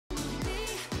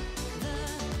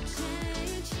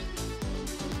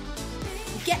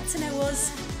Get to know us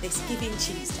this Giving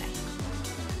Tuesday.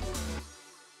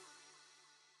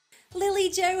 Lily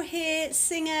Jo here,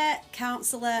 singer,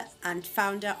 counsellor and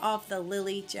founder of the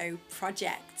Lily Jo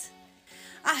Project.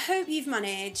 I hope you've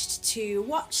managed to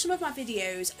watch some of my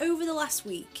videos over the last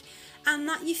week and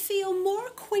that you feel more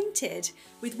acquainted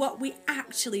with what we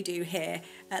actually do here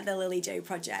at the Lily Jo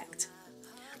Project.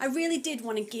 I really did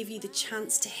want to give you the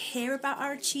chance to hear about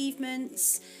our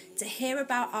achievements, to hear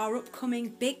about our upcoming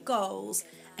big goals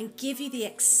and give you the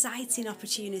exciting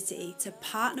opportunity to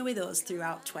partner with us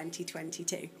throughout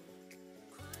 2022.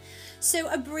 So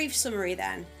a brief summary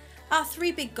then. Our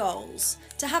 3 big goals: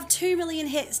 to have 2 million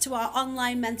hits to our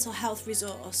online mental health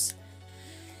resource,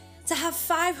 to have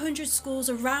 500 schools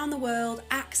around the world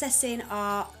accessing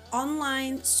our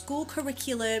online school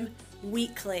curriculum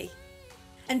weekly,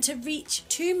 and to reach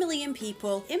 2 million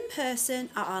people in person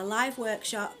at our live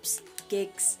workshops,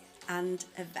 gigs and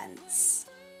events.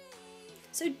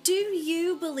 So do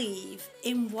you believe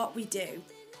in what we do?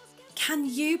 Can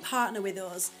you partner with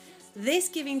us this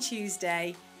Giving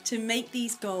Tuesday to make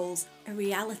these goals a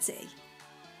reality?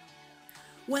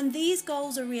 When these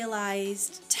goals are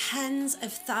realised, tens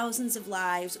of thousands of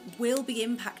lives will be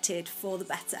impacted for the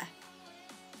better.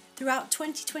 Throughout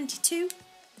 2022,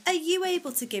 are you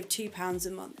able to give £2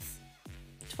 a month?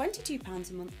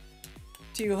 £22 a month?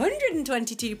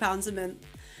 £222 a month?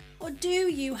 Or do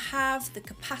you have the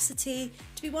capacity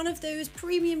to be one of those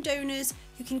premium donors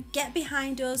who can get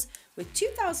behind us with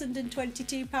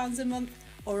 £2,022 a month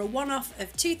or a one-off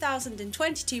of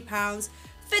 £2,022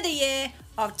 for the year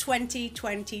of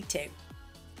 2022?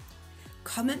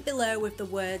 Comment below with the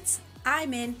words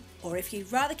 "I'm in," or if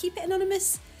you'd rather keep it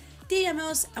anonymous, DM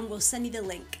us and we'll send you the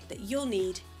link that you'll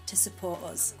need to support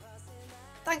us.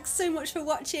 Thanks so much for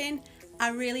watching. I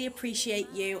really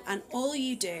appreciate you and all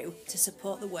you do to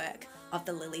support the work of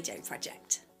the Lily Jo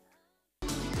Project.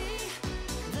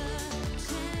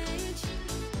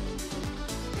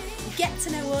 Get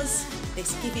to know us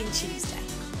this Giving Tuesday.